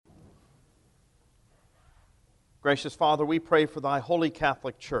Gracious Father, we pray for Thy Holy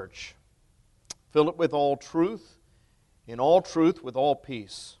Catholic Church. Fill it with all truth, in all truth with all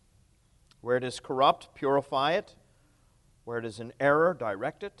peace. Where it is corrupt, purify it. Where it is in error,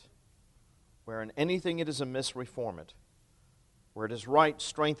 direct it. Where in anything it is amiss, reform it. Where it is right,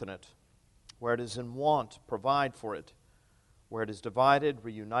 strengthen it. Where it is in want, provide for it. Where it is divided,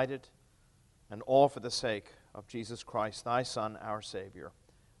 reunite it. And all for the sake of Jesus Christ, Thy Son, our Savior,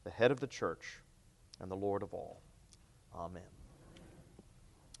 the head of the church and the Lord of all. Amen.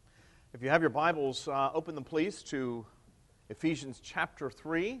 If you have your Bibles, open them please to Ephesians chapter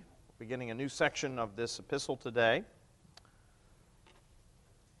 3, beginning a new section of this epistle today.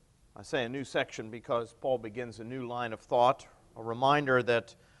 I say a new section because Paul begins a new line of thought, a reminder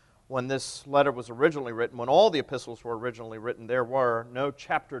that when this letter was originally written, when all the epistles were originally written, there were no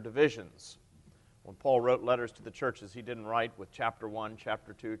chapter divisions. When Paul wrote letters to the churches, he didn't write with chapter 1,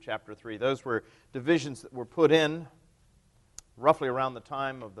 chapter 2, chapter 3. Those were divisions that were put in roughly around the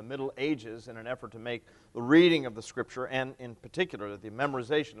time of the Middle Ages in an effort to make the reading of the Scripture, and in particular the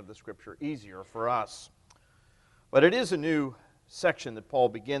memorization of the Scripture, easier for us. But it is a new section that Paul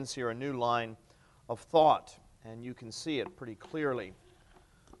begins here, a new line of thought, and you can see it pretty clearly.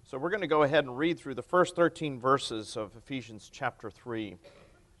 So we're going to go ahead and read through the first 13 verses of Ephesians chapter 3.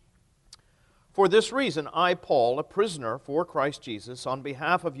 For this reason, I, Paul, a prisoner for Christ Jesus, on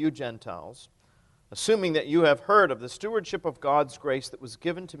behalf of you Gentiles, assuming that you have heard of the stewardship of God's grace that was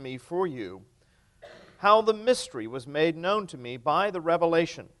given to me for you, how the mystery was made known to me by the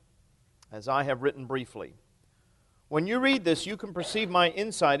revelation, as I have written briefly. When you read this, you can perceive my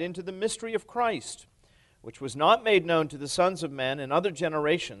insight into the mystery of Christ, which was not made known to the sons of men in other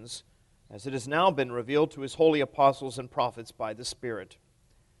generations, as it has now been revealed to His holy apostles and prophets by the Spirit.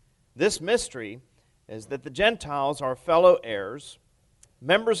 This mystery is that the Gentiles are fellow heirs,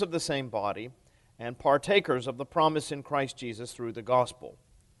 members of the same body, and partakers of the promise in Christ Jesus through the gospel.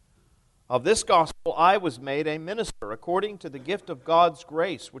 Of this gospel I was made a minister according to the gift of God's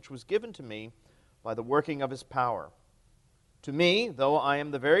grace, which was given to me by the working of His power. To me, though I am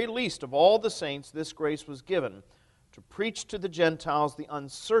the very least of all the saints, this grace was given, to preach to the Gentiles the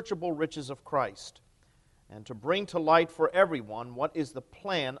unsearchable riches of Christ, and to bring to light for everyone what is the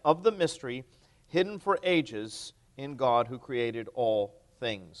plan of the mystery hidden for ages in God who created all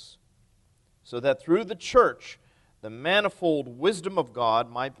things, so that through the church the manifold wisdom of God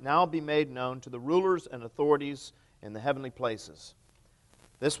might now be made known to the rulers and authorities in the heavenly places.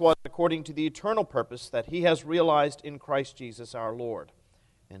 This was according to the eternal purpose that He has realized in Christ Jesus our Lord,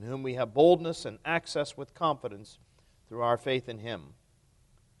 in whom we have boldness and access with confidence through our faith in Him.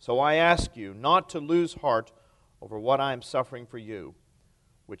 So I ask you not to lose heart over what I am suffering for you,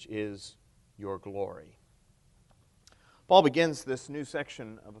 which is your glory. Paul begins this new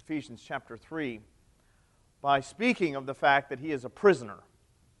section of Ephesians chapter 3 by speaking of the fact that he is a prisoner.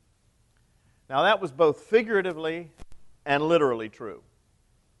 Now that was both figuratively and literally true.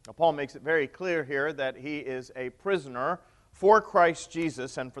 Now Paul makes it very clear here that he is a prisoner for Christ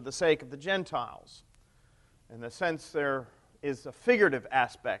Jesus and for the sake of the Gentiles. In a sense, there is a figurative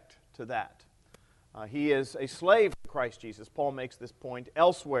aspect to that. He is a slave to Christ Jesus. Paul makes this point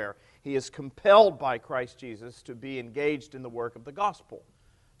elsewhere. He is compelled by Christ Jesus to be engaged in the work of the gospel.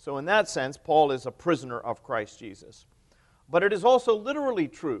 So in that sense, Paul is a prisoner of Christ Jesus. But it is also literally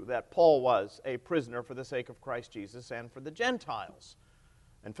true that Paul was a prisoner for the sake of Christ Jesus and for the Gentiles.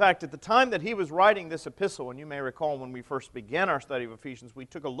 In fact, at the time that he was writing this epistle, and you may recall when we first began our study of Ephesians, we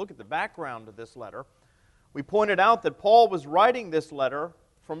took a look at the background of this letter. We pointed out that Paul was writing this letter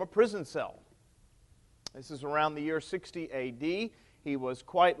from a prison cell. This is around the year 60 A.D. He was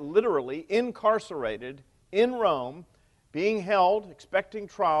quite literally incarcerated in Rome, being held, expecting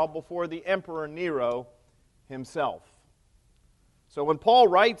trial before the Emperor Nero himself. So when Paul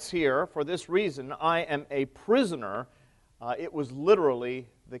writes here, for this reason, I am a prisoner, it was literally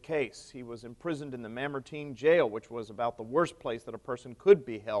the case. He was imprisoned in the Mamertine jail, which was about the worst place that a person could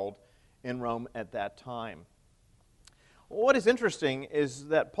be held in Rome at that time. What is interesting is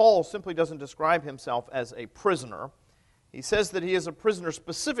that Paul simply doesn't describe himself as a prisoner. He says that he is a prisoner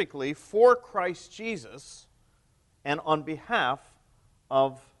specifically for Christ Jesus and on behalf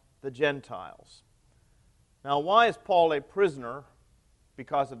of the Gentiles. Now, why is Paul a prisoner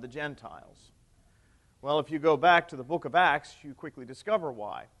because of the Gentiles? Well, if you go back to the book of Acts, you quickly discover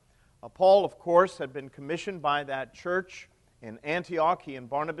why. Paul, of course, had been commissioned by that church in Antioch. He and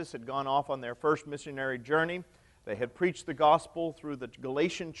Barnabas had gone off on their first missionary journey. They had preached the gospel through the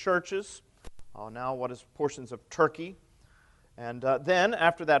Galatian churches, now what is portions of Turkey. And then,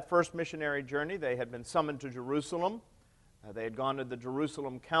 after that first missionary journey, they had been summoned to Jerusalem. They had gone to the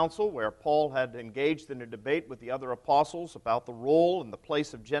Jerusalem Council, where Paul had engaged in a debate with the other apostles about the role and the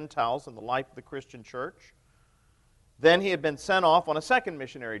place of Gentiles in the life of the Christian church. Then he had been sent off on a second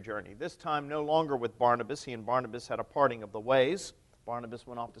missionary journey, this time no longer with Barnabas. He and Barnabas had a parting of the ways. Barnabas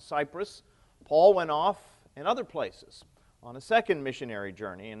went off to Cyprus. Paul went off in other places on a second missionary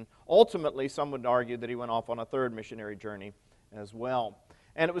journey, and ultimately some would argue that he went off on a third missionary journey as well.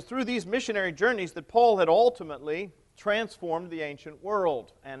 And it was through these missionary journeys that Paul had ultimately transformed the ancient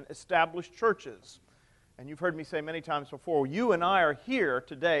world and established churches. And you've heard me say many times before, you and I are here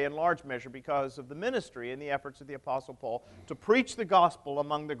today in large measure because of the ministry and the efforts of the Apostle Paul to preach the gospel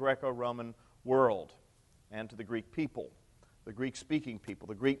among the Greco-Roman world and to the Greek people, the Greek-speaking people,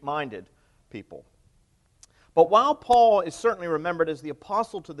 the Greek-minded people. But while Paul is certainly remembered as the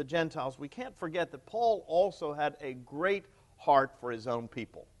apostle to the Gentiles, we can't forget that Paul also had a great heart for his own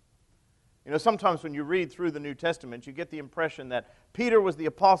people. You know, sometimes when you read through the New Testament, you get the impression that Peter was the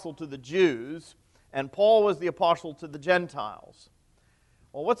apostle to the Jews and Paul was the apostle to the Gentiles.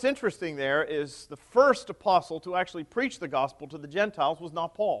 Well, what's interesting there is the first apostle to actually preach the gospel to the Gentiles was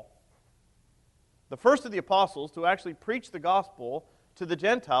not Paul. The first of the apostles to actually preach the gospel to the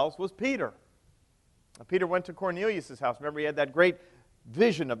Gentiles was Peter. Peter went to Cornelius' house. Remember, he had that great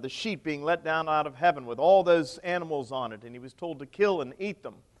vision of the sheep being let down out of heaven with all those animals on it, and he was told to kill and eat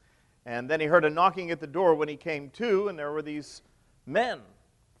them. And then he heard a knocking at the door when he came to, and there were these men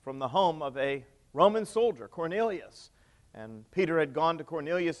from the home of a Roman soldier, Cornelius. And Peter had gone to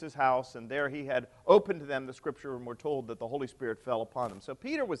Cornelius' house, and there he had opened to them the Scripture, and we're told that the Holy Spirit fell upon him. So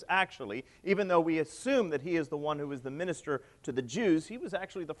Peter was actually, even though we assume that he is the one who is the minister to the Jews, he was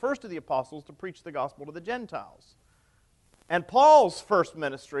actually the first of the apostles to preach the gospel to the Gentiles. And Paul's first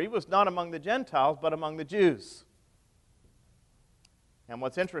ministry was not among the Gentiles, but among the Jews. And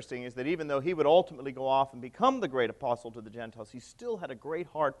what's interesting is that even though he would ultimately go off and become the great apostle to the Gentiles, he still had a great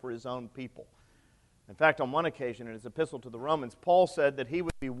heart for his own people. In fact, on one occasion in his epistle to the Romans, Paul said that he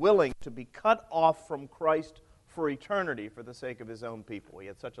would be willing to be cut off from Christ for eternity for the sake of his own people. He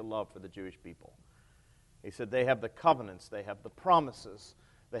had such a love for the Jewish people. He said they have the covenants, they have the promises,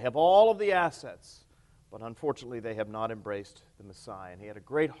 they have all of the assets, but unfortunately they have not embraced the Messiah. And he had a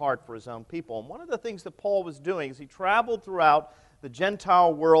great heart for his own people. And one of the things that Paul was doing as he traveled throughout the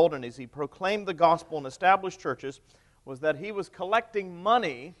Gentile world and as he proclaimed the gospel and established churches was that he was collecting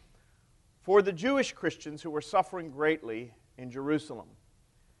money for the Jewish Christians who were suffering greatly in Jerusalem.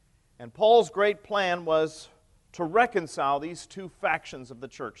 And Paul's great plan was to reconcile these two factions of the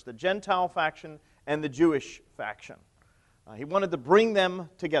church, the Gentile faction and the Jewish faction. He wanted to bring them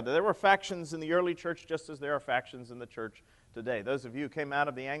together. There were factions in the early church just as there are factions in the church today. Those of you who came out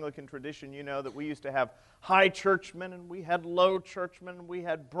of the Anglican tradition, you know that we used to have high churchmen and we had low churchmen and we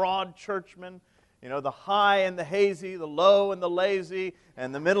had broad churchmen. You know, the high and the hazy, the low and the lazy,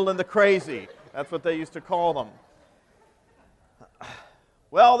 and the middle and the crazy. That's what they used to call them.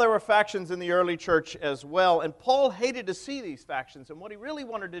 Well, there were factions in the early church as well, and Paul hated to see these factions, and what he really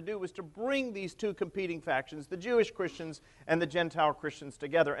wanted to do was to bring these two competing factions, the Jewish Christians and the Gentile Christians,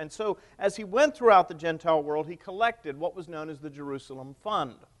 together. And so, as he went throughout the Gentile world, he collected what was known as the Jerusalem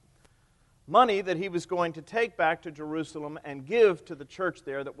Fund. Money that he was going to take back to Jerusalem and give to the church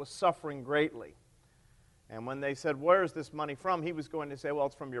there that was suffering greatly. And when they said, "Where is this money from?" he was going to say, "Well,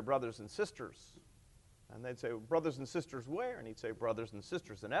 it's from your brothers and sisters." And they'd say, "Brothers and sisters where?" And he'd say, "Brothers and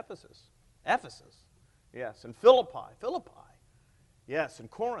sisters in Ephesus." Ephesus. Yes. And Philippi. Philippi. Yes. And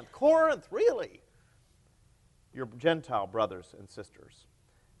Corinth. Corinth, really? Your Gentile brothers and sisters.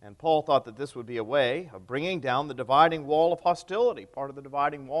 And Paul thought that this would be a way of bringing down the dividing wall of hostility, part of the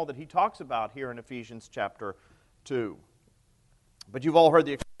dividing wall that he talks about here in Ephesians chapter 2. But you've all heard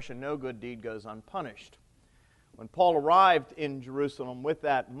the expression, no good deed goes unpunished. When Paul arrived in Jerusalem with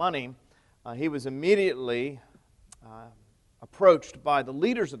that money, he was immediately approached by the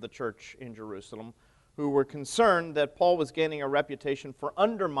leaders of the church in Jerusalem who were concerned that Paul was gaining a reputation for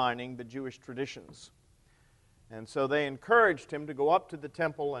undermining the Jewish traditions. And so they encouraged him to go up to the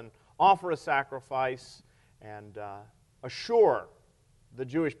temple and offer a sacrifice and assure the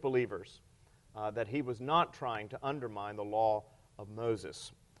Jewish believers that he was not trying to undermine the law of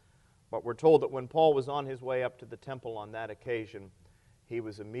Moses. But we're told that when Paul was on his way up to the temple on that occasion, he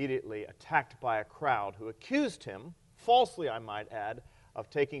was immediately attacked by a crowd who accused him, falsely I might add, of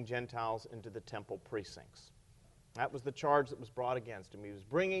taking Gentiles into the temple precincts. That was the charge that was brought against him. He was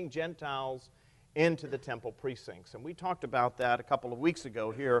bringing Gentiles into the temple precincts. And we talked about that a couple of weeks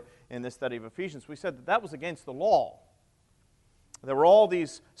ago here in this study of Ephesians. We said that that was against the law. There were all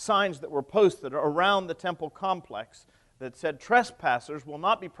these signs that were posted around the temple complex that said trespassers will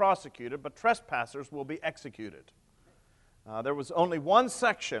not be prosecuted, but trespassers will be executed. There was only one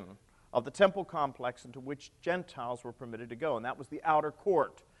section of the temple complex into which Gentiles were permitted to go, and that was the outer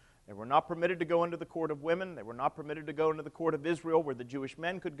court. They were not permitted to go into the court of women. They were not permitted to go into the court of Israel where the Jewish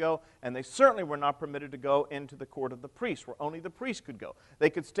men could go, and they certainly were not permitted to go into the court of the priests where only the priests could go. They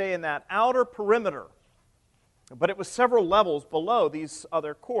could stay in that outer perimeter, but it was several levels below these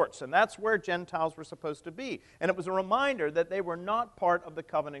other courts, and that's where Gentiles were supposed to be. And it was a reminder that they were not part of the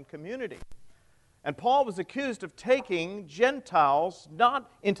covenant community. And Paul was accused of taking Gentiles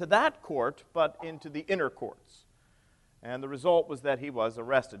not into that court, but into the inner courts. And the result was that he was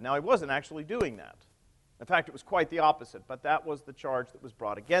arrested. Now, he wasn't actually doing that. In fact, it was quite the opposite, but that was the charge that was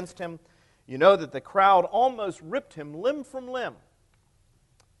brought against him. You know that the crowd almost ripped him limb from limb,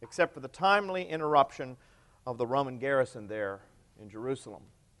 except for the timely interruption of the Roman garrison there in Jerusalem.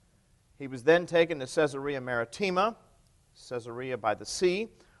 He was then taken to Caesarea Maritima, Caesarea by the sea,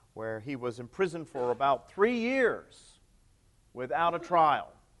 where he was imprisoned for about 3 years without a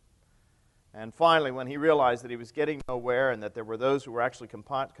trial. And finally, when he realized that he was getting nowhere and that there were those who were actually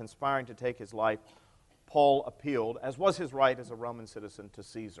conspiring to take his life, Paul appealed, as was his right as a Roman citizen, to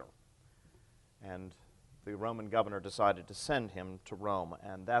Caesar. And the Roman governor decided to send him to Rome,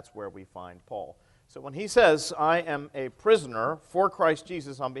 and that's where we find Paul. So when he says, I am a prisoner for Christ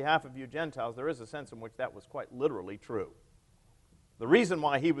Jesus on behalf of you Gentiles, there is a sense in which that was quite literally true. The reason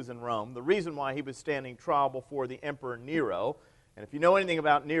why he was in Rome, the reason why he was standing trial before the Emperor Nero, and if you know anything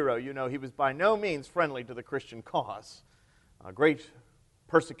about Nero, you know he was by no means friendly to the Christian cause. A great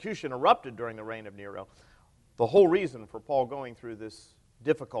persecution erupted during the reign of Nero. The whole reason for Paul going through this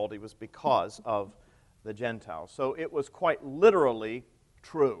difficulty was because of the Gentiles. So it was quite literally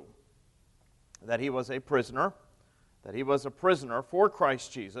true that he was a prisoner, for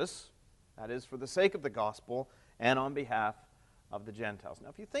Christ Jesus, that is, for the sake of the gospel, and on behalf of the Gentiles. Now,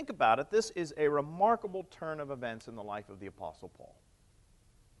 if you think about it, this is a remarkable turn of events in the life of the Apostle Paul.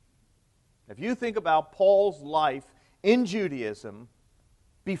 If you think about Paul's life in Judaism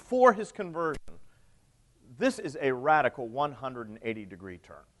before his conversion, this is a radical 180-degree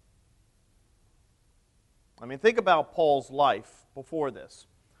turn. I mean, think about Paul's life before this.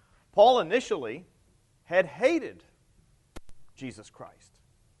 Paul initially had hated Jesus Christ.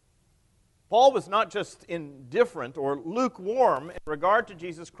 Paul was not just indifferent or lukewarm in regard to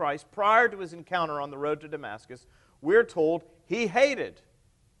Jesus Christ prior to his encounter on the road to Damascus. We're told he hated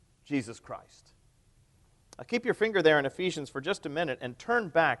Jesus Christ. Now keep your finger there in Ephesians for just a minute and turn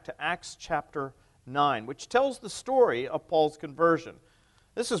back to Acts chapter 9, which tells the story of Paul's conversion.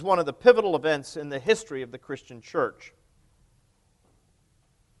 This is one of the pivotal events in the history of the Christian church.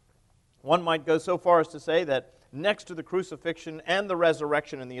 One might go so far as to say that next to the crucifixion and the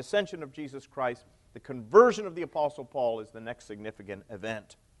resurrection and the ascension of Jesus Christ, the conversion of the Apostle Paul is the next significant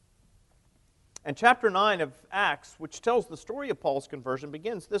event. And chapter 9 of Acts, which tells the story of Paul's conversion,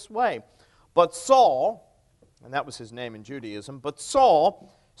 begins this way. But Saul, and that was his name in Judaism, but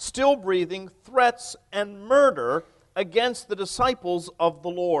Saul, still breathing threats and murder against the disciples of the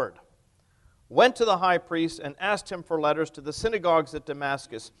Lord, went to the high priest and asked him for letters to the synagogues at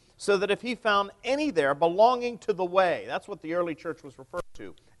Damascus, so that if he found any there belonging to the way, that's what the early church was referred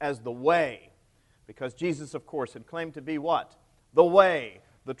to as the way, because Jesus, of course, had claimed to be what? The way,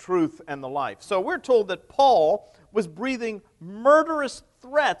 the truth, and the life. So we're told that Paul was breathing murderous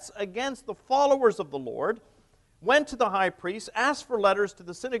threats against the followers of the Lord, went to the high priest, asked for letters to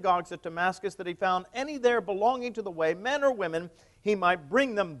the synagogues at Damascus, that he found any there belonging to the way, men or women, he might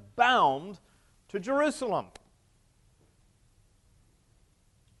bring them bound to Jerusalem.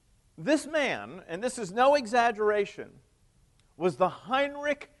 This man, and this is no exaggeration, was the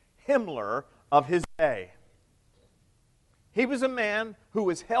Heinrich Himmler of his day. He was a man who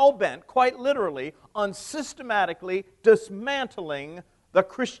was hell-bent, quite literally, on systematically dismantling the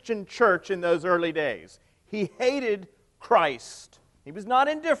Christian church in those early days. He hated Christ. He was not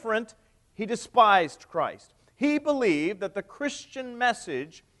indifferent. He despised Christ. He believed that the Christian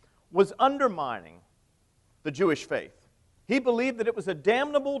message was undermining the Jewish faith. He believed that it was a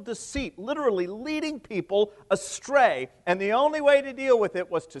damnable deceit, literally leading people astray, and the only way to deal with it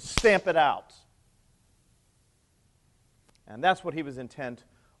was to stamp it out. And that's what he was intent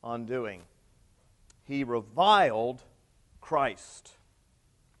on doing. He reviled Christ.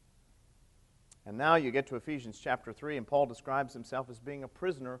 And now you get to Ephesians chapter 3, and Paul describes himself as being a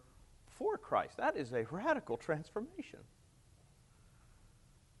prisoner for Christ. That is a radical transformation.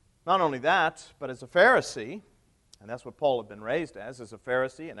 Not only that, but as a Pharisee, and that's what Paul had been raised as a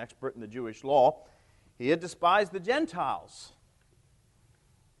Pharisee, an expert in the Jewish law, he had despised the Gentiles.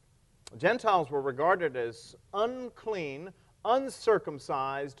 The Gentiles were regarded as unclean,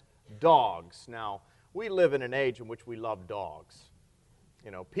 uncircumcised dogs. Now, We live in an age in which we love dogs.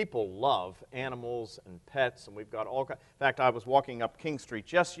 You know, people love animals and pets, and we've got all kinds. In fact, I was walking up King Street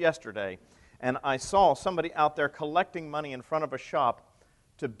just yesterday, and I saw somebody out there collecting money in front of a shop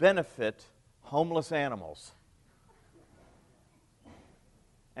to benefit homeless animals.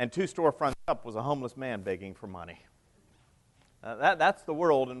 And 2 storefronts up was a homeless man begging for money. That's the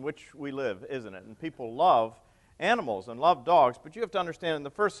world in which we live, isn't it? And people love animals and love dogs, but you have to understand, in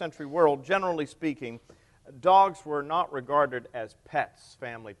the first century world, generally speaking, dogs were not regarded as pets,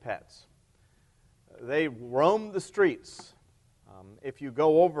 family pets. They roamed the streets. If you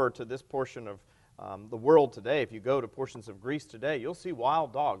go over to this portion of the world today, if you go to portions of Greece today, you'll see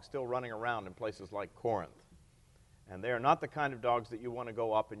wild dogs still running around in places like Corinth. And they are not the kind of dogs that you want to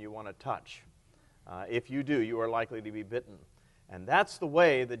go up and you want to touch. If you do, you are likely to be bitten. And that's the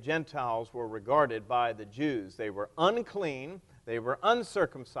way the Gentiles were regarded by the Jews. They were unclean, they were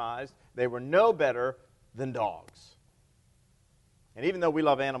uncircumcised, they were no better than dogs. And even though we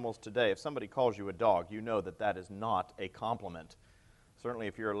love animals today, if somebody calls you a dog, you know that that is not a compliment. Certainly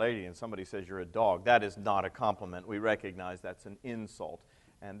if you're a lady and somebody says you're a dog, that is not a compliment. We recognize that's an insult.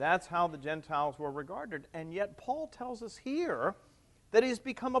 And that's how the Gentiles were regarded. And yet Paul tells us here that he's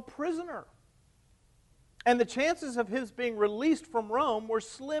become a prisoner. And the chances of his being released from Rome were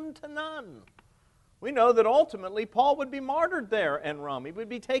slim to none. We know that ultimately Paul would be martyred there in Rome. He would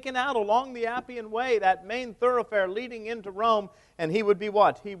be taken out along the Appian Way, that main thoroughfare leading into Rome, and he would be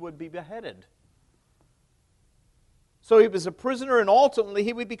what? He would be beheaded. So he was a prisoner, and ultimately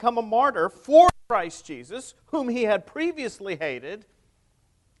he would become a martyr for Christ Jesus, whom he had previously hated,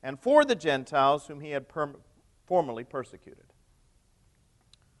 and for the Gentiles, whom he had formerly persecuted.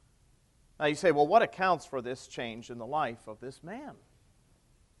 Now you say, well, what accounts for this change in the life of this man?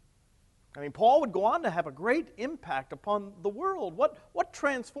 I mean, Paul would go on to have a great impact upon the world. What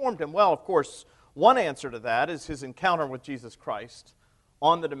transformed him? Well, of course, one answer to that is his encounter with Jesus Christ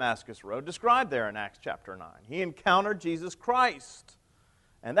on the Damascus Road, described there in Acts chapter 9. He encountered Jesus Christ,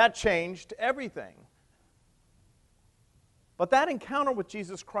 and that changed everything. But that encounter with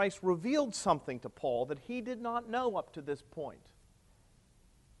Jesus Christ revealed something to Paul that he did not know up to this point.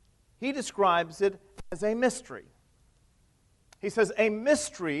 He describes it as a mystery. He says, a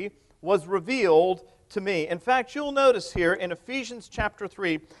mystery was revealed to me. In fact, you'll notice here in Ephesians chapter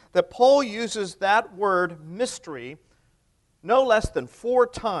 3 that Paul uses that word mystery no less than 4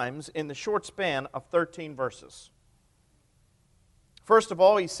 times in the short span of 13 verses. First of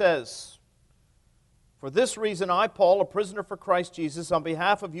all, he says, for this reason I, Paul, a prisoner for Christ Jesus, on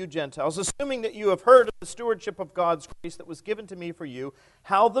behalf of you Gentiles, assuming that you have heard of the stewardship of God's grace that was given to me for you,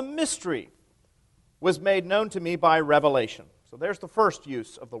 how the mystery was made known to me by revelation. So there's the first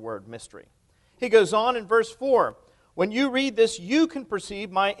use of the word mystery. He goes on in verse 4, when you read this, you can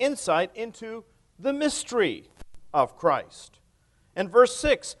perceive my insight into the mystery of Christ. And verse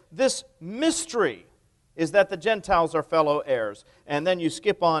 6, this mystery is that the Gentiles are fellow heirs. And then you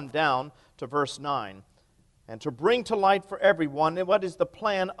skip on down to verse 9. And to bring to light for everyone what is the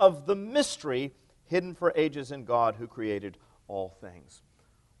plan of the mystery hidden for ages in God who created all things.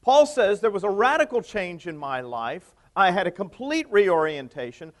 Paul says there was a radical change in my life. I had a complete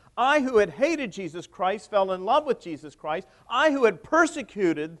reorientation. I who had hated Jesus Christ fell in love with Jesus Christ. I who had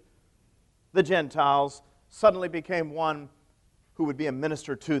persecuted the Gentiles suddenly became one who would be a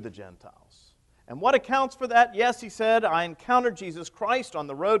minister to the Gentiles. And what accounts for that? Yes, he said, I encountered Jesus Christ on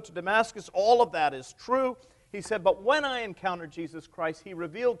the road to Damascus. All of that is true. He said, but when I encountered Jesus Christ, he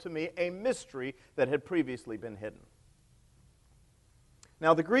revealed to me a mystery that had previously been hidden.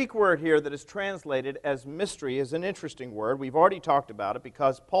 Now, the Greek word here that is translated as mystery is an interesting word. We've already talked about it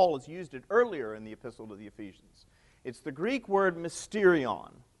because Paul has used it earlier in the epistle to the Ephesians. It's the Greek word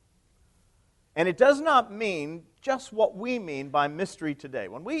mysterion. And it does not mean just what we mean by mystery today.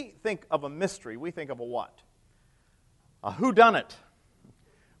 When we think of a mystery, we think of a what? A whodunit.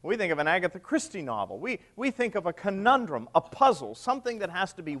 We think of an Agatha Christie novel. We think of a conundrum, a puzzle, something that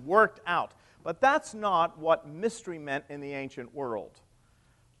has to be worked out. But that's not what mystery meant in the ancient world.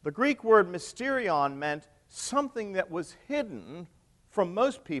 The Greek word mysterion meant something that was hidden from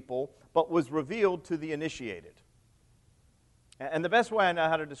most people, but was revealed to the initiated. And the best way I know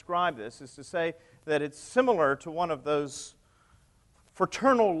how to describe this is to say that it's similar to one of those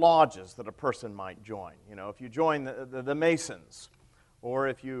fraternal lodges that a person might join. You know, if you join the Masons, or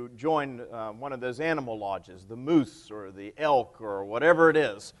if you join one of those animal lodges, the moose or the elk or whatever it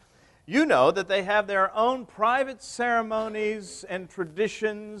is, you know that they have their own private ceremonies and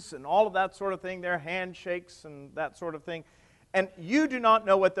traditions and all of that sort of thing, their handshakes and that sort of thing. And you do not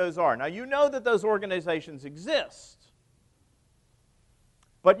know what those are. Now, you know that those organizations exist.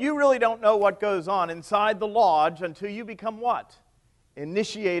 But you really don't know what goes on inside the lodge until you become what?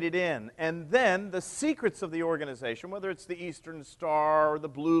 Initiated in. And then the secrets of the organization, whether it's the Eastern Star or the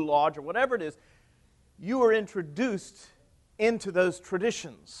Blue Lodge or whatever it is, you are introduced into those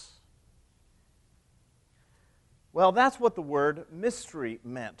traditions. Well, that's what the word mystery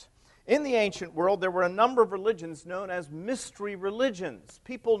meant. In the ancient world, there were a number of religions known as mystery religions.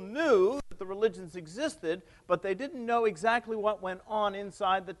 People knew that the religions existed, but they didn't know exactly what went on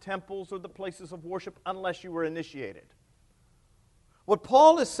inside the temples or the places of worship unless you were initiated. What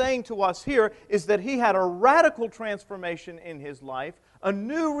Paul is saying to us here is that he had a radical transformation in his life, a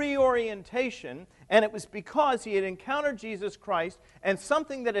new reorientation, and it was because he had encountered Jesus Christ and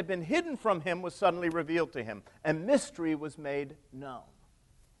something that had been hidden from him was suddenly revealed to him. A mystery was made known.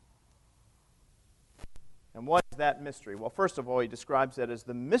 And what is that mystery? Well, first of all, he describes it as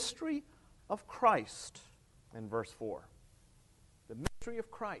the mystery of Christ in verse 4. The mystery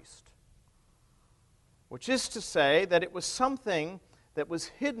of Christ. Which is to say that it was something that was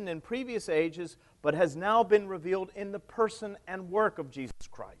hidden in previous ages but has now been revealed in the person and work of Jesus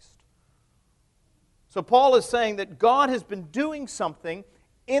Christ. So Paul is saying that God has been doing something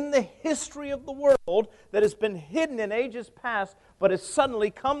in the history of the world that has been hidden in ages past but has suddenly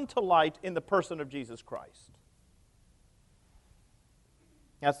come to light in the person of Jesus Christ.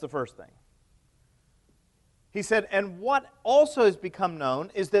 That's the first thing. He said, and what also has become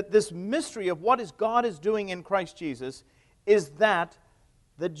known is that this mystery of what God is doing in Christ Jesus is that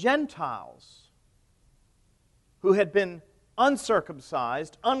the Gentiles who had been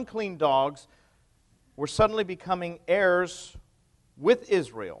uncircumcised, unclean dogs, were suddenly becoming heirs with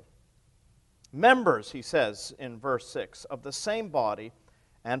Israel. Members, he says in verse 6, of the same body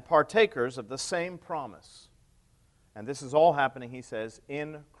and partakers of the same promise. And this is all happening, he says,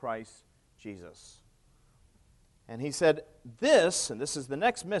 in Christ Jesus. And he said, this, and this is the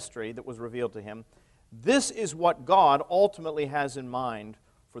next mystery that was revealed to him, this is what God ultimately has in mind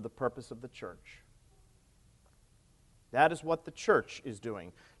for the purpose of the church. That is what the church is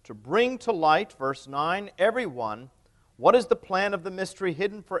doing. To bring to light, verse 9, everyone, what is the plan of the mystery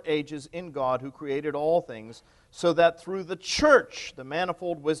hidden for ages in God who created all things, so that through the church the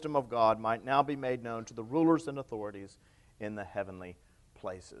manifold wisdom of God might now be made known to the rulers and authorities in the heavenly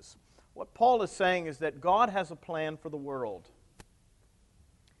places. What Paul is saying is that God has a plan for the world.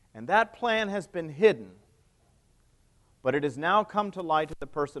 And that plan has been hidden, but it has now come to light in the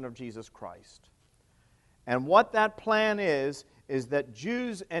person of Jesus Christ. And what that plan is that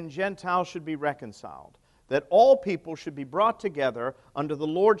Jews and Gentiles should be reconciled, that all people should be brought together under the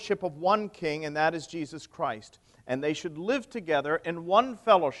lordship of one King, and that is Jesus Christ. And they should live together in one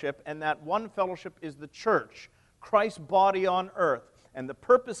fellowship, and that one fellowship is the church, Christ's body on earth. And the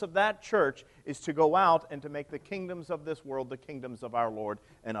purpose of that church is to go out and to make the kingdoms of this world the kingdoms of our Lord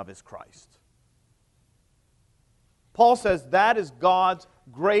and of His Christ. Paul says that is God's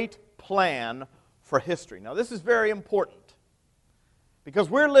great plan for history. Now, this is very important because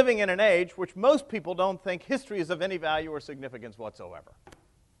we're living in an age which most people don't think history is of any value or significance whatsoever.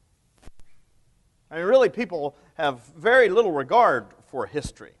 I mean, really, people have very little regard for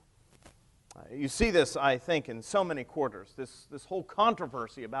history. You see this, I think, in so many quarters, this whole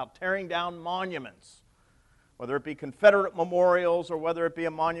controversy about tearing down monuments, whether it be Confederate memorials or whether it be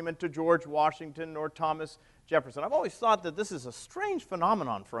a monument to George Washington or Thomas Jefferson. I've always thought that this is a strange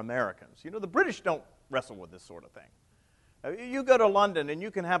phenomenon for Americans. You know, the British don't wrestle with this sort of thing. You go to London and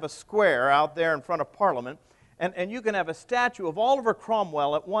you can have a square out there in front of Parliament, and you can have a statue of Oliver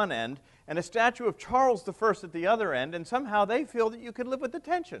Cromwell at one end and a statue of Charles I at the other end, and somehow they feel that you can live with the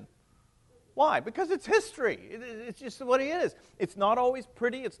tension. Why? Because it's history. It's just what it is. It's not always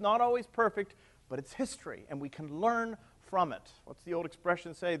pretty, it's not always perfect, but it's history, and we can learn from it. What's the old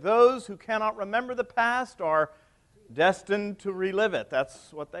expression say? Those who cannot remember the past are destined to relive it.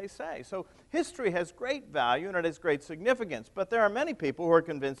 That's what they say. So history has great value and it has great significance, but there are many people who are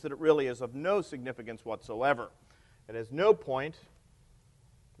convinced that it really is of no significance whatsoever. It has no point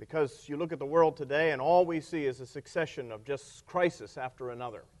because you look at the world today and all we see is a succession of just crisis after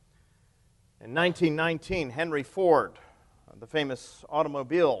another. In 1919, Henry Ford, the famous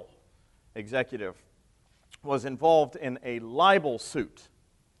automobile executive, was involved in a libel suit.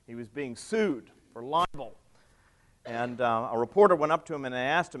 He was being sued for libel. And a reporter went up to him and they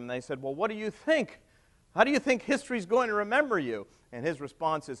asked him, and they said, well, what do you think? How do you think history is going to remember you? And his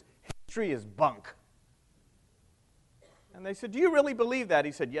response is, history is bunk. And they said, do you really believe that?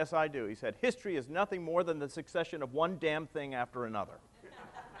 He said, yes, I do. He said, history is nothing more than the succession of one damn thing after another.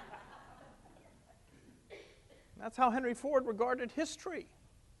 That's how Henry Ford regarded history.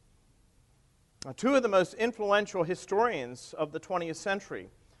 Two of the most influential historians of the 20th century,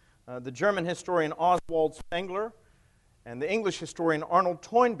 the German historian Oswald Spengler and the English historian Arnold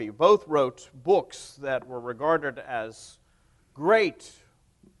Toynbee, both wrote books that were regarded as great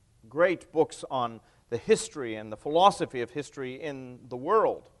books on the history and the philosophy of history in the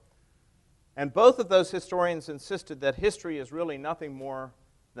world. And both of those historians insisted that history is really nothing more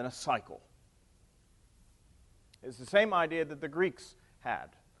than a cycle. It's the same idea that the Greeks had.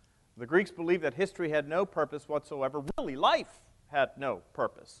 The Greeks believed that history had no purpose whatsoever. Really, life had no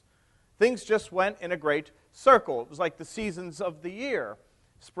purpose. Things just went in a great circle. It was like the seasons of the year.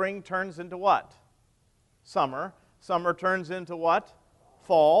 Spring turns into what? Summer. Summer turns into what?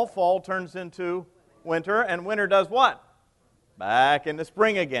 Fall. Fall turns into winter. And winter does what? Back into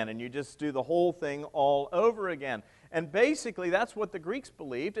spring again. And you just do the whole thing all over again. And basically, that's what the Greeks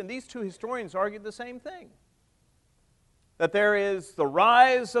believed. And these two historians argued the same thing. That there is the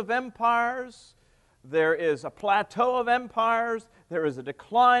rise of empires, there is a plateau of empires, there is a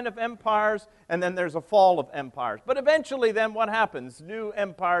decline of empires, and then there's a fall of empires. But eventually then what happens? New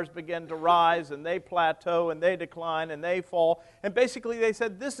empires begin to rise, and they plateau, and they decline, and they fall. And basically they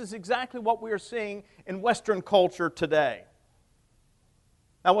said this is exactly what we are seeing in Western culture today.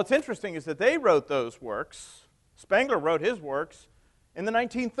 Now what's interesting is that they wrote those works, Spengler wrote his works, in the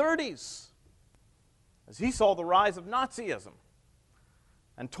 1930s. As he saw the rise of Nazism.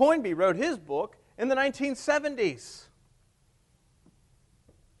 And Toynbee wrote his book in the 1970s,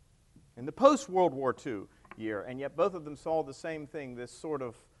 in the post-World War II year, and yet both of them saw the same thing, this sort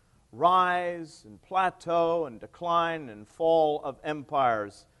of rise and plateau and decline and fall of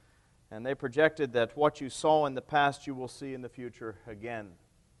empires. And they projected that what you saw in the past you will see in the future again.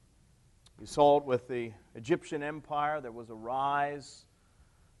 You saw it with the Egyptian Empire. There was a rise,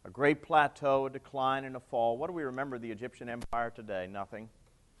 a great plateau, a decline, and a fall. What do we remember the Egyptian Empire today? Nothing.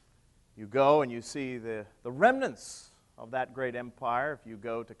 You go and you see the remnants of that great empire. If you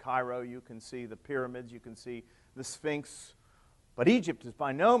go to Cairo, you can see the pyramids, you can see the Sphinx. But Egypt is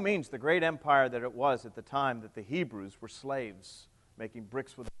by no means the great empire that it was at the time that the Hebrews were slaves, making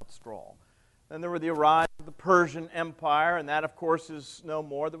bricks without straw. Then there were the rise of the Persian Empire, and that, of course, is no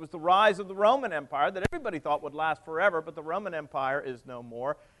more. There was the rise of the Roman Empire that everybody thought would last forever, but the Roman Empire is no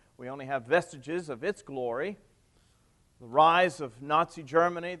more. We only have vestiges of its glory. The rise of Nazi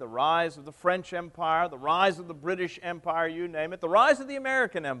Germany, the rise of the French Empire, the rise of the British Empire, you name it, the rise of the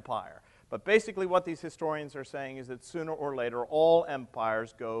American Empire. But basically what these historians are saying is that sooner or later all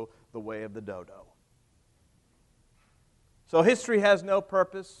empires go the way of the dodo. So history has no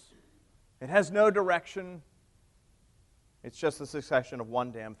purpose. It has no direction. It's just a succession of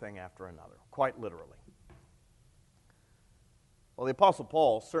one damn thing after another, quite literally. Well, the Apostle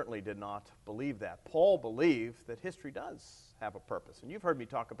Paul certainly did not believe that. Paul believed that history does have a purpose. And you've heard me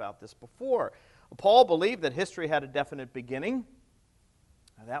talk about this before. Paul believed that history had a definite beginning.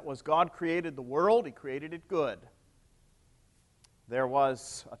 And that was God created the world. He created it good. There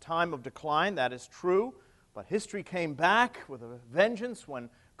was a time of decline, that is true. But history came back with a vengeance when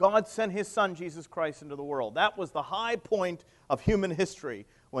God sent His Son, Jesus Christ, into the world. That was the high point of human history,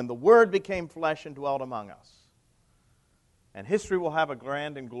 when the Word became flesh and dwelt among us. And history will have a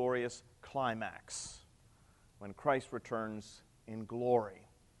grand and glorious climax when Christ returns in glory.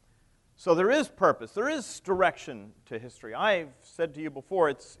 So there is purpose, there is direction to history. I've said to you before,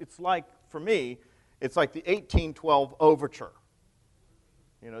 it's like, for me, it's like the 1812 Overture.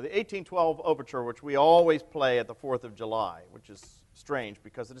 You know, the 1812 Overture, which we always play at the 4th of July, which is strange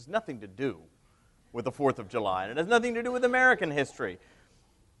because it has nothing to do with the 4th of July, and it has nothing to do with American history.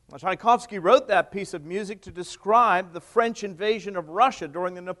 Tchaikovsky wrote that piece of music to describe the French invasion of Russia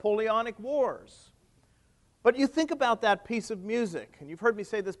during the Napoleonic Wars. But you think about that piece of music, and you've heard me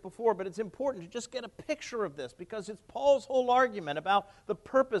say this before, but it's important to just get a picture of this because it's Paul's whole argument about the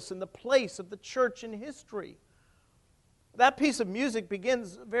purpose and the place of the church in history. That piece of music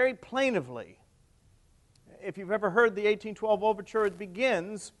begins very plaintively. If you've ever heard the 1812 Overture, it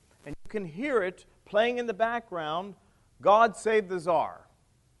begins, and you can hear it playing in the background, God Save the Tsar,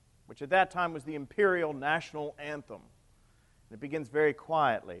 which at that time was the imperial national anthem. And it begins very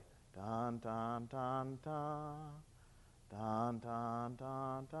quietly. Dun, dun, dun, dun. Dun, dun,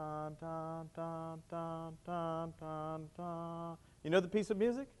 dun, dun, dun, dun, dun, dun, dun, dun. You know the piece of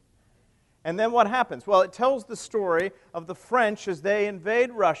music? And then what happens? Well, it tells the story of the French as they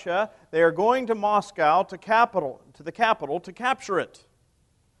invade Russia. They are going to Moscow, to the capital, to capture it.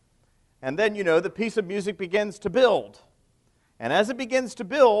 And then, you know, the piece of music begins to build. And as it begins to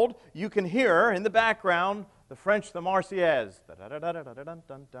build, you can hear in the background the French, the Marseillaise.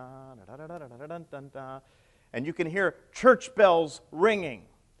 And you can hear church bells ringing.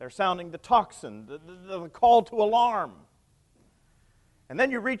 They're sounding the tocsin, the call to alarm. And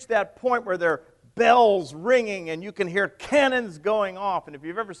then you reach that point where there are bells ringing and you can hear cannons going off. And if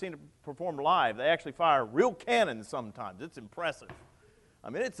you've ever seen it performed live, they actually fire real cannons sometimes. It's impressive.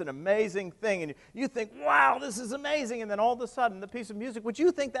 I mean, it's an amazing thing. And you think, wow, this is amazing. And then all of a sudden, the piece of music, which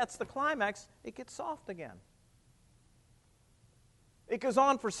you think that's the climax, it gets soft again. It goes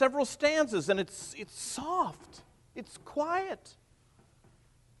on for several stanzas, and it's soft. It's quiet.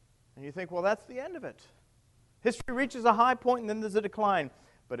 And you think, well, that's the end of it. History reaches a high point, and then there's a decline.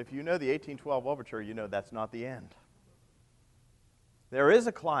 But if you know the 1812 Overture, you know that's not the end. There is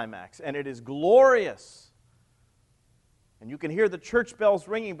a climax, and it is glorious. And you can hear the church bells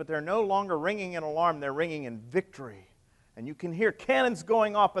ringing, but they're no longer ringing in alarm. They're ringing in victory. And you can hear cannons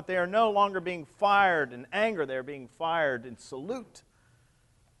going off, but they are no longer being fired in anger. They're being fired in salute.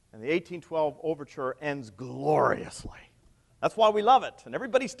 And the 1812 Overture ends gloriously. That's why we love it. And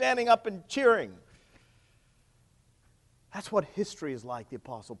everybody's standing up and cheering. That's what history is like, the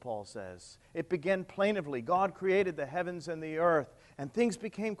Apostle Paul says. It began plaintively. God created the heavens and the earth, and things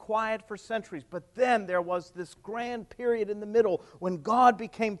became quiet for centuries. But then there was this grand period in the middle when God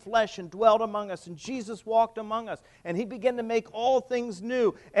became flesh and dwelt among us, and Jesus walked among us, and He began to make all things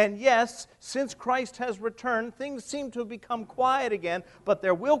new. And yes, since Christ has returned, things seem to have become quiet again, but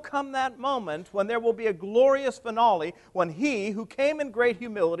there will come that moment when there will be a glorious finale, when He, who came in great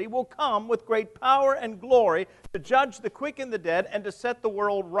humility, will come with great power and glory to judge the quick and the dead and to set the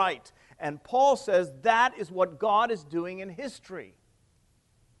world right. And Paul says that is what God is doing in history.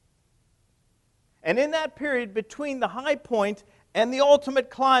 And in that period between the high point and the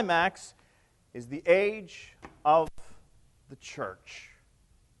ultimate climax is the age of the church.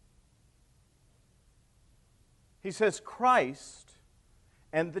 He says Christ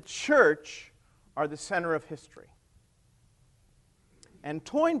and the church are the center of history. And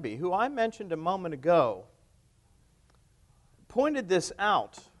Toynbee, who I mentioned a moment ago, pointed this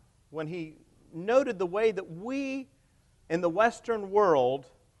out when he noted the way that we in the Western world,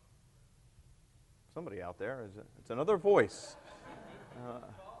 somebody out there, it's another voice.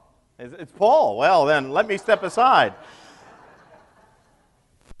 It's Paul. Well, then let me step aside.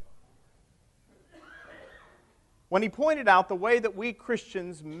 When he pointed out the way that we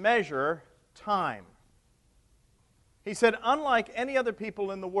Christians measure time, he said, unlike any other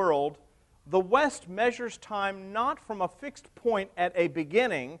people in the world, the West measures time not from a fixed point at a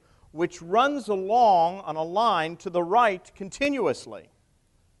beginning, which runs along on a line to the right continuously.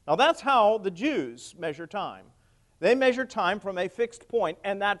 Now that's how the Jews measure time. They measure time from a fixed point,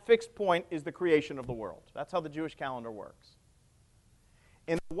 and that fixed point is the creation of the world. That's how the Jewish calendar works.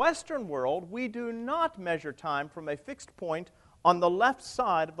 In the Western world, we do not measure time from a fixed point on the left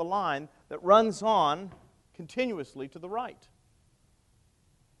side of the line that runs on continuously to the right.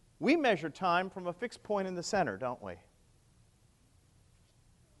 We measure time from a fixed point in the center, don't we?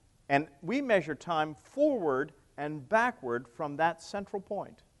 And we measure time forward and backward from that central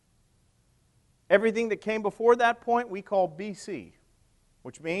point. Everything that came before that point we call BC,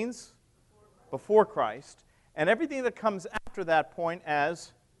 which means before Christ. And everything that comes after that point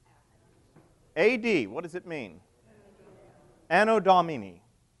as AD. What does it mean? Anno Domini.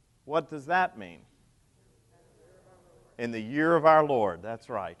 What does that mean? In the year of our Lord. That's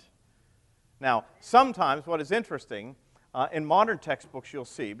right. Now, sometimes what is interesting, in modern textbooks you'll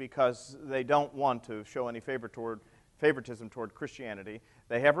see, because they don't want to show any favoritism toward Christianity,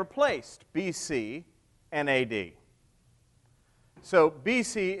 they have replaced BC and AD. So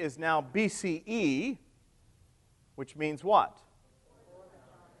BC is now BCE, which means what?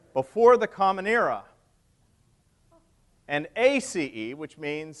 Before the Common Era. And ACE, which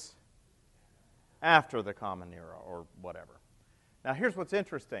means after the Common Era, or whatever. Now here's what's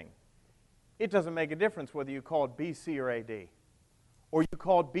interesting. It doesn't make a difference whether you call it BC or AD, or you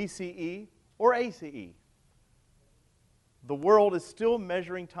call it BCE or ACE. The world is still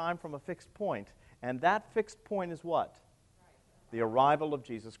measuring time from a fixed point, and that fixed point is what? The arrival of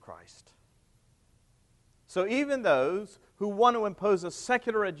Jesus Christ. So even those who want to impose a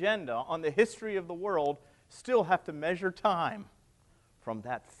secular agenda on the history of the world still have to measure time from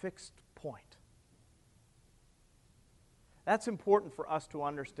that fixed point. That's important for us to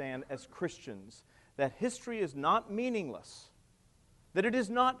understand as Christians, that history is not meaningless, that it is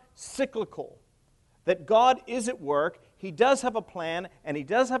not cyclical, that God is at work, He does have a plan, and He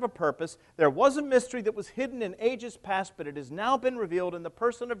does have a purpose. There was a mystery that was hidden in ages past, but it has now been revealed in the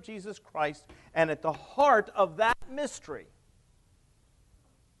person of Jesus Christ, and at the heart of that mystery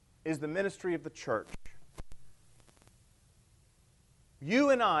is the ministry of the church.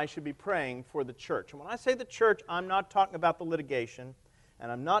 You and I should be praying for the church. And when I say the church, I'm not talking about the litigation,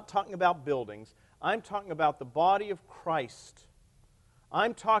 and I'm not talking about buildings. I'm talking about the body of Christ.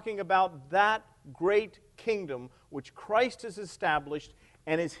 I'm talking about that great kingdom which Christ has established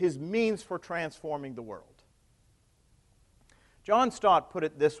and is His means for transforming the world. John Stott put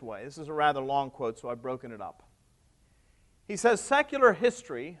it this way. This is a rather long quote, so I've broken it up. He says, secular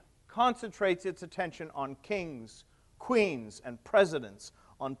history concentrates its attention on kings, queens, and presidents,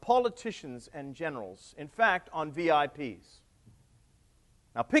 on politicians and generals, in fact, on VIPs.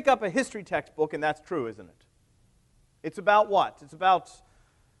 Now, pick up a history textbook, and that's true, isn't it? It's about what? It's about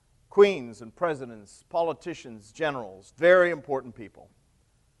queens and presidents, politicians, generals, very important people.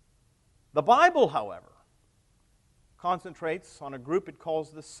 The Bible, however, concentrates on a group it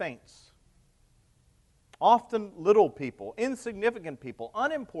calls the saints. Often little people, insignificant people,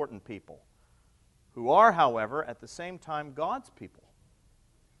 unimportant people, who are, however, at the same time God's people,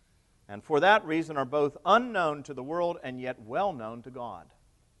 and for that reason are both unknown to the world and yet well known to God.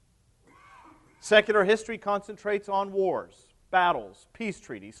 Secular history concentrates on wars, battles, peace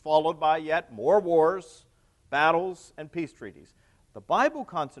treaties, followed by yet more wars, battles, and peace treaties. The Bible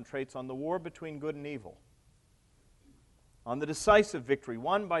concentrates on the war between good and evil, on the decisive victory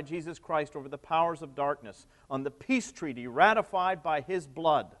won by Jesus Christ over the powers of darkness, on the peace treaty ratified by His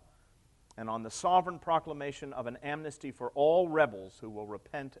blood, and on the sovereign proclamation of an amnesty for all rebels who will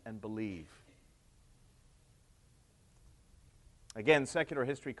repent and believe. Again, secular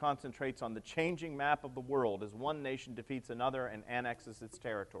history concentrates on the changing map of the world as one nation defeats another and annexes its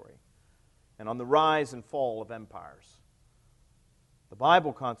territory, and on the rise and fall of empires. The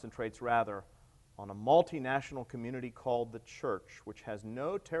Bible concentrates rather on a multinational community called the church, which has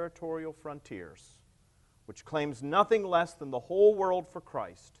no territorial frontiers, which claims nothing less than the whole world for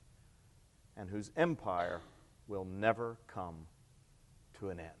Christ, and whose empire will never come to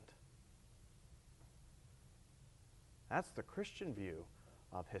an end. That's the Christian view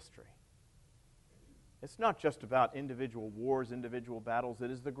of history. It's not just about individual wars, individual battles. It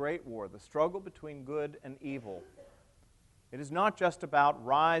is the great war, the struggle between good and evil. It is not just about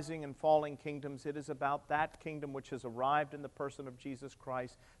rising and falling kingdoms. It is about that kingdom which has arrived in the person of Jesus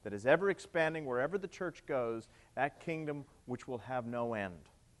Christ, that is ever expanding wherever the church goes, that kingdom which will have no end.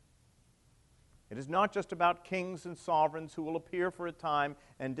 It is not just about kings and sovereigns who will appear for a time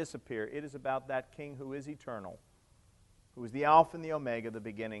and disappear. It is about that King who is eternal, who is the Alpha and the Omega, the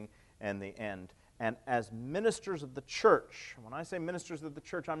beginning and the end. And as ministers of the church, when I say ministers of the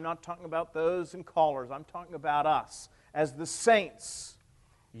church, I'm not talking about those in collars. I'm talking about us. As the saints,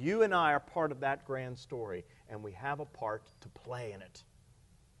 you and I are part of that grand story, and we have a part to play in it.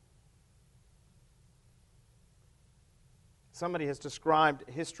 Somebody has described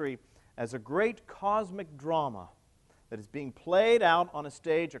history as a great cosmic drama that is being played out on a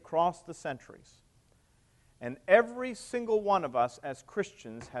stage across the centuries. And every single one of us as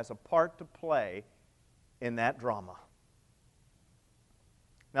Christians has a part to play in that drama.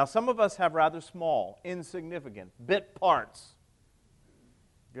 Now, some of us have rather small, insignificant, bit parts.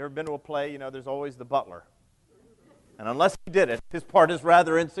 Have you ever been to a play? You know, there's always the butler. And unless he did it, his part is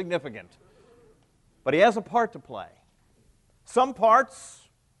rather insignificant. But he has a part to play. Some parts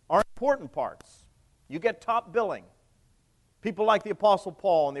are important parts. You get top billing. People like the Apostle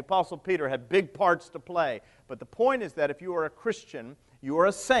Paul and the Apostle Peter had big parts to play. But the point is that if you are a Christian, you are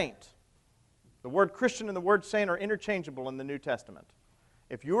a saint. The word Christian and the word saint are interchangeable in the New Testament.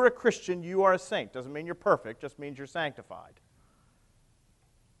 If you are a Christian, you are a saint. Doesn't mean you're perfect, just means you're sanctified.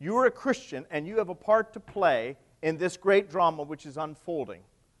 You are a Christian and you have a part to play in this great drama which is unfolding.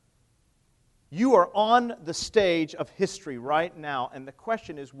 You are on the stage of history right now, and the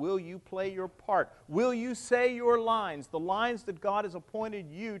question is, will you play your part? Will you say your lines, the lines that God has appointed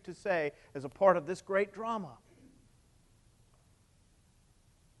you to say as a part of this great drama?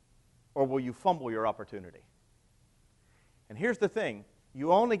 Or will you fumble your opportunity? And here's the thing,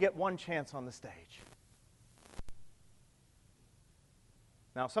 you only get one chance on the stage.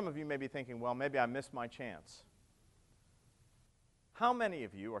 Now, some of you may be thinking, well, maybe I missed my chance. How many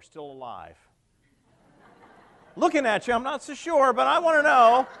of you are still alive? Looking at you, I'm not so sure, but I want to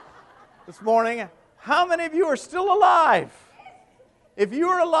know this morning, how many of you are still alive? If you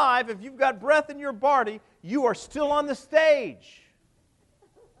are alive, if you've got breath in your body, you are still on the stage.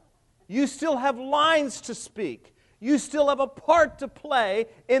 You still have lines to speak. You still have a part to play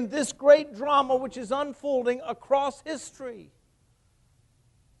in this great drama which is unfolding across history.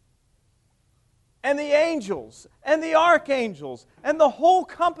 And the angels and the archangels and the whole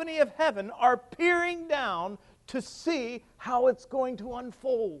company of heaven are peering down to see how it's going to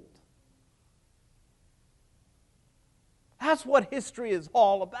unfold. That's what history is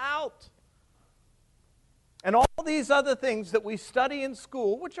all about. And all these other things that we study in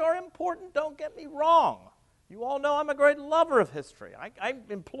school, which are important, don't get me wrong. You all know I'm a great lover of history. I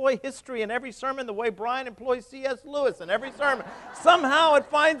employ history in every sermon the way Brian employs C.S. Lewis in every sermon. Somehow it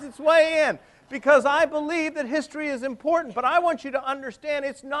finds its way in because I believe that history is important. But I want you to understand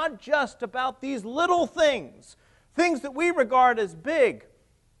it's not just about these little things, things that we regard as big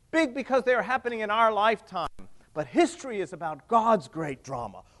because they are happening in our lifetime. But history is about God's great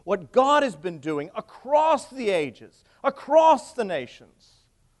drama, what God has been doing across the ages, across the nations,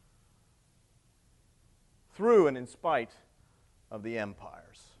 through and in spite of the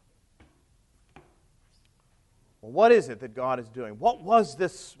empires. Well, what is it that God is doing? What was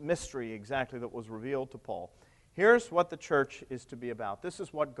this mystery exactly that was revealed to Paul? Here's what the church is to be about. This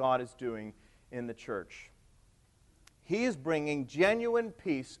is what God is doing in the church. He is bringing genuine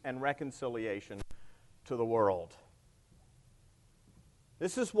peace and reconciliation to the world.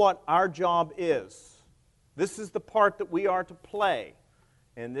 This is what our job is. This is the part that we are to play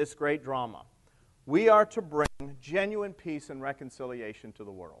in this great drama. We are to bring genuine peace and reconciliation to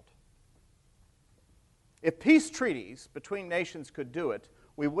the world. If peace treaties between nations could do it,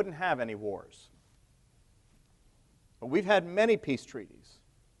 we wouldn't have any wars. But we've had many peace treaties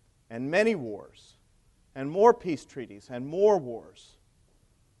and many wars and more peace treaties and more wars.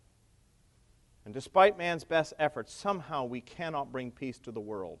 And despite man's best efforts, somehow we cannot bring peace to the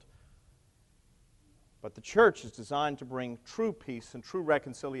world. But the church is designed to bring true peace and true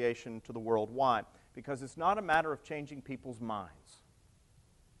reconciliation to the world. Why? Because it's not a matter of changing people's minds.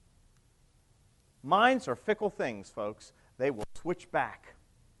 Minds are fickle things, folks. They will switch back.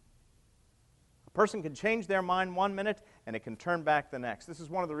 A person can change their mind one minute, and it can turn back the next. This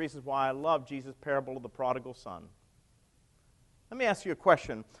is one of the reasons why I love Jesus' parable of the prodigal son. Let me ask you a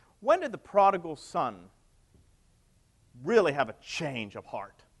question. When did the prodigal son really have a change of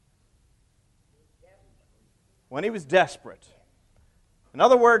heart? When he was desperate. In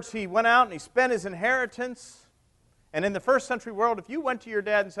other words, he went out and he spent his inheritance. And in the first century world, if you went to your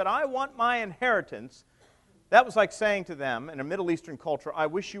dad and said, I want my inheritance, that was like saying to them in a Middle Eastern culture, I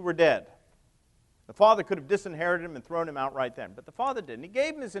wish you were dead. The father could have disinherited him and thrown him out right then. But the father didn't. He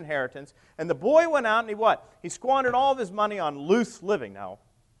gave him his inheritance. And the boy went out and he what? He squandered all of his money on loose living. Now,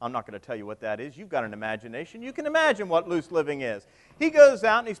 I'm not going to tell you what that is. You've got an imagination. You can imagine what loose living is. He goes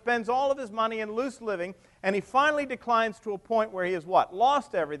out and he spends all of his money in loose living, and he finally declines to a point where he has what?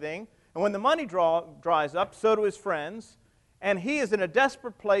 Lost everything. And when the money dries up, so do his friends. And he is in a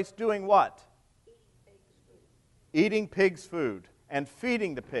desperate place doing what? Eating pigs' food and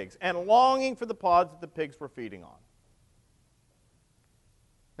feeding the pigs and longing for the pods that the pigs were feeding on.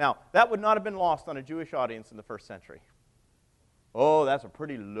 Now, that would not have been lost on a Jewish audience in the first century. Oh, that's a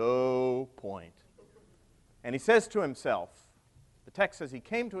pretty low point. And he says to himself, the text says he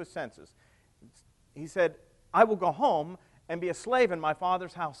came to his senses. He said, I will go home and be a slave in my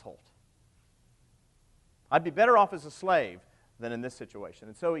father's household. I'd be better off as a slave than in this situation.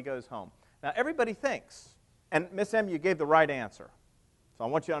 And so he goes home. Now, everybody thinks, and Miss M, you gave the right answer. So I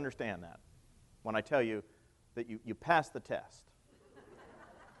want you to understand that when I tell you that you passed the test.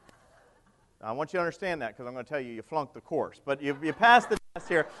 I want you to understand that because I'm going to tell you flunked the course. But you passed the test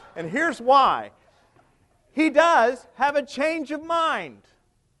here, and here's why. He does have a change of mind.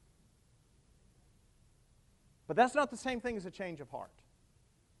 But that's not the same thing as a change of heart.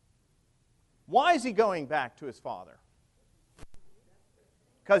 Why is he going back to his father?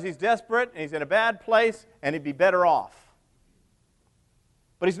 Because he's desperate, and he's in a bad place, and he'd be better off.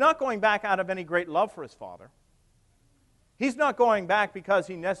 But he's not going back out of any great love for his father. He's not going back because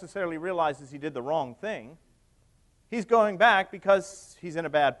he necessarily realizes he did the wrong thing. He's going back because he's in a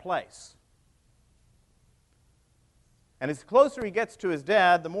bad place. And as closer he gets to his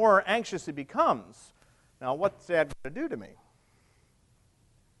dad, the more anxious he becomes. Now, what's Dad going to do to me?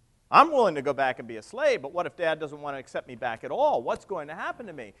 I'm willing to go back and be a slave, but what if Dad doesn't want to accept me back at all? What's going to happen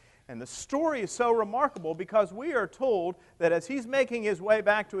to me? And the story is so remarkable because we are told that as he's making his way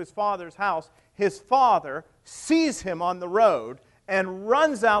back to his father's house, his father sees him on the road and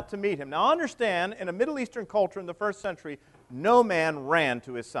runs out to meet him. Now understand, in a Middle Eastern culture in the first century, no man ran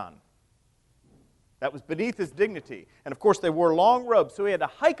to his son. That was beneath his dignity. And of course they wore long robes, so he had to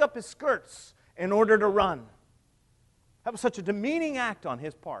hike up his skirts in order to run. That was such a demeaning act on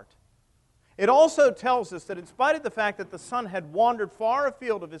his part. It also tells us that in spite of the fact that the son had wandered far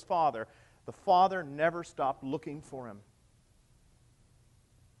afield of his father, the father never stopped looking for him.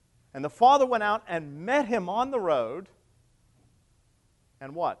 And the father went out and met him on the road,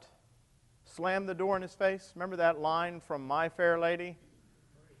 and what? Slammed the door in his face? Remember that line from My Fair Lady?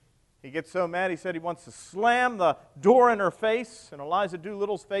 He gets so mad he said he wants to slam the door in her face, in Eliza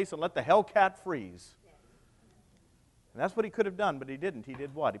Doolittle's face, and let the hellcat freeze. And that's what he could have done, but he didn't. He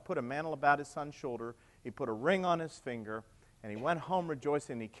did what? He put a mantle about his son's shoulder, he put a ring on his finger, and he went home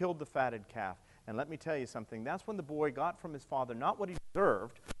rejoicing, and he killed the fatted calf. And let me tell you something, that's when the boy got from his father not what he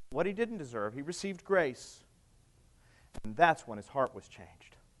deserved, what he didn't deserve. He received grace. And that's when his heart was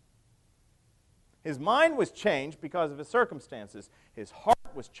changed. His mind was changed because of his circumstances. His heart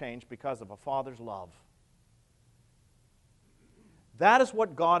was changed because of a father's love. That is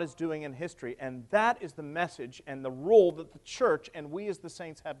what God is doing in history, and that is the message and the role that the church and we as the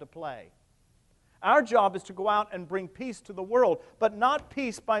saints have to play. Our job is to go out and bring peace to the world, but not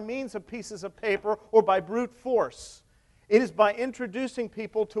peace by means of pieces of paper or by brute force. It is by introducing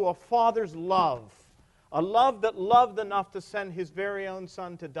people to a Father's love, a love that loved enough to send His very own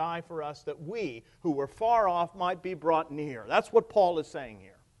Son to die for us, that we, who were far off, might be brought near. That's what Paul is saying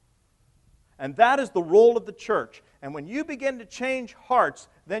here. And that is the role of the church. And when you begin to change hearts,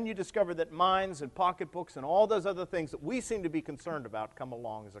 then you discover that minds and pocketbooks and all those other things that we seem to be concerned about come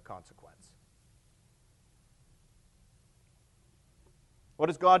along as a consequence. What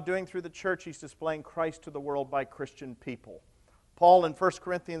is God doing through the church? He's displaying Christ to the world by Christian people. Paul in 1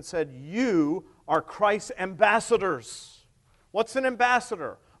 Corinthians said, you are Christ's ambassadors. What's an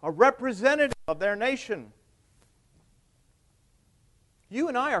ambassador? A representative of their nation. You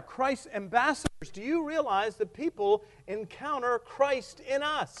and I are Christ's ambassadors. Do you realize that people encounter Christ in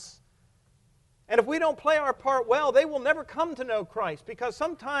us? And if we don't play our part well, they will never come to know Christ, because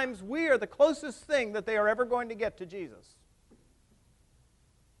sometimes we are the closest thing that they are ever going to get to Jesus.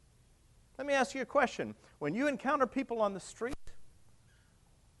 Let me ask you a question. When you encounter people on the street,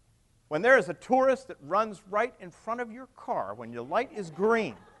 when there is a tourist that runs right in front of your car when your light is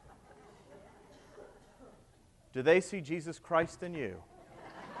green, do they see Jesus Christ in you?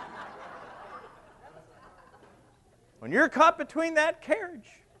 When you're caught between that carriage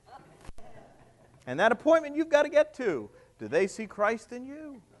and that appointment you've got to get to, do they see Christ in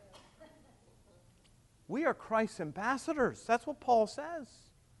you? We are Christ's ambassadors. That's what Paul says.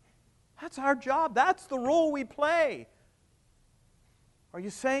 That's our job. That's the role we play. Are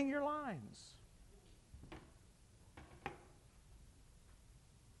you saying your lines?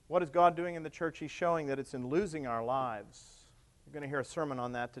 What is God doing in the church? He's showing that it's in losing our lives. You're going to hear a sermon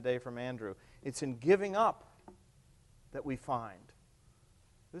on that today from Andrew. It's in giving up that we find.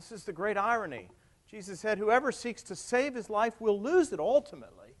 This is the great irony. Jesus said, whoever seeks to save his life will lose it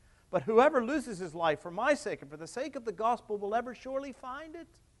ultimately, but whoever loses his life for my sake and for the sake of the gospel will ever surely find it.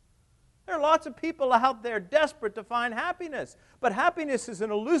 There are lots of people out there desperate to find happiness. But happiness is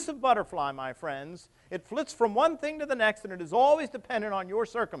an elusive butterfly, my friends. It flits from one thing to the next, and it is always dependent on your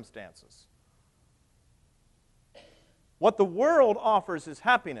circumstances. What the world offers is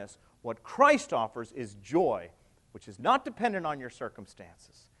happiness. What Christ offers is joy, which is not dependent on your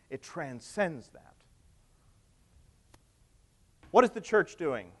circumstances. It transcends that. What is the church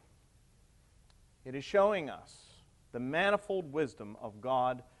doing? It is showing us the manifold wisdom of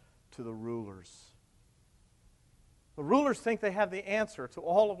God to the rulers. The rulers think they have the answer to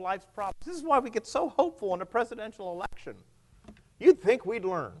all of life's problems. This is why we get so hopeful in a presidential election. You'd think we'd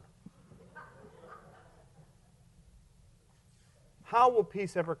learn. How will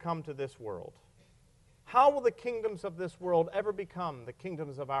peace ever come to this world? How will the kingdoms of this world ever become the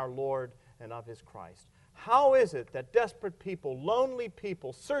kingdoms of our Lord and of His Christ? How is it that desperate people, lonely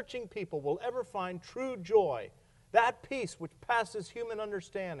people, searching people will ever find true joy? That peace which passes human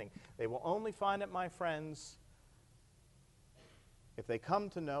understanding. They will only find it, my friends, if they come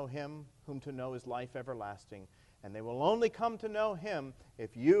to know Him whom to know is life everlasting. And they will only come to know Him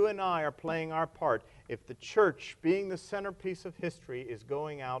if you and I are playing our part, if the church, being the centerpiece of history, is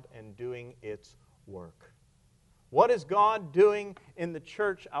going out and doing its work. What is God doing in the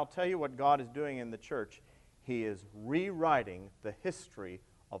church? I'll tell you what God is doing in the church. He is rewriting the history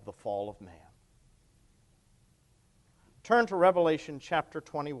of the fall of man. Turn to Revelation chapter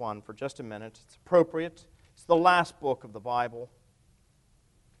 21 for just a minute. It's appropriate. It's the last book of the Bible.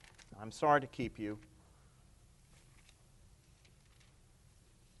 I'm sorry to keep you,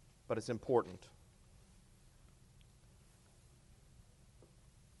 but it's important.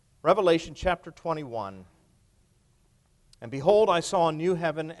 Revelation chapter 21. And behold, I saw a new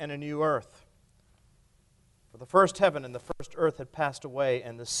heaven and a new earth. For the first heaven and the first earth had passed away,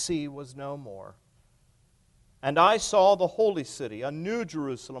 and the sea was no more. And I saw the holy city, a new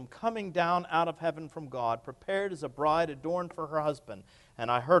Jerusalem, coming down out of heaven from God, prepared as a bride adorned for her husband. And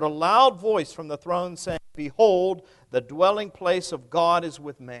I heard a loud voice from the throne saying, behold, the dwelling place of God is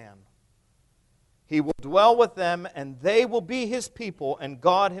with man. He will dwell with them, and they will be His people, and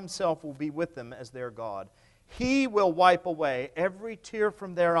God Himself will be with them as their God. He will wipe away every tear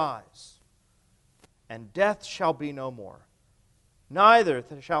from their eyes, and death shall be no more. Neither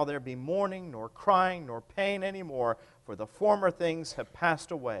shall there be mourning, nor crying, nor pain any more, for the former things have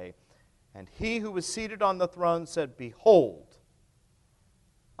passed away. And he who was seated on the throne said, Behold,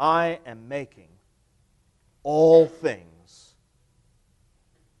 I am making all things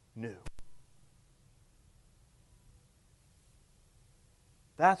new.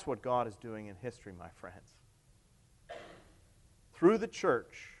 That's what God is doing in history, my friends. Through the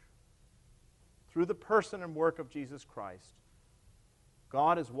church, through the person and work of Jesus Christ,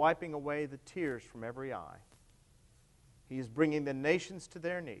 God is wiping away the tears from every eye. He is bringing the nations to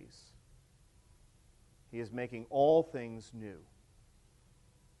their knees. He is making all things new.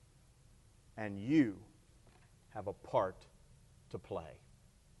 And you have a part to play.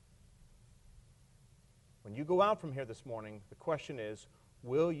 When you go out from here this morning, the question is,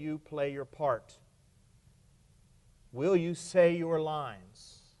 will you play your part? Will you say your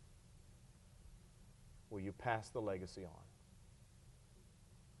lines? Will you pass the legacy on?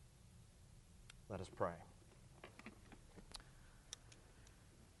 Let us pray.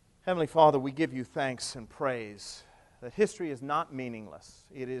 Heavenly Father, we give you thanks and praise that history is not meaningless.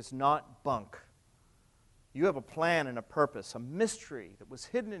 It is not bunk. You have a plan and a purpose, a mystery that was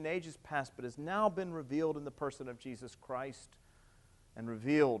hidden in ages past but has now been revealed in the person of Jesus Christ and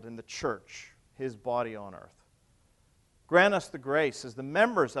revealed in the church, His body on earth. Grant us the grace as the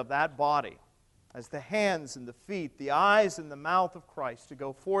members of that body, as the hands and the feet, the eyes and the mouth of Christ, to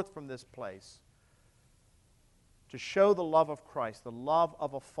go forth from this place, to show the love of Christ, the love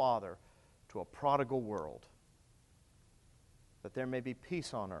of a Father to a prodigal world, that there may be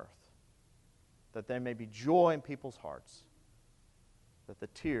peace on earth, that there may be joy in people's hearts, that the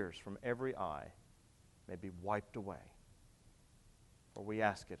tears from every eye may be wiped away. For we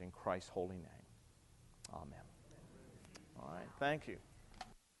ask it in Christ's holy name. Amen. All right, thank you.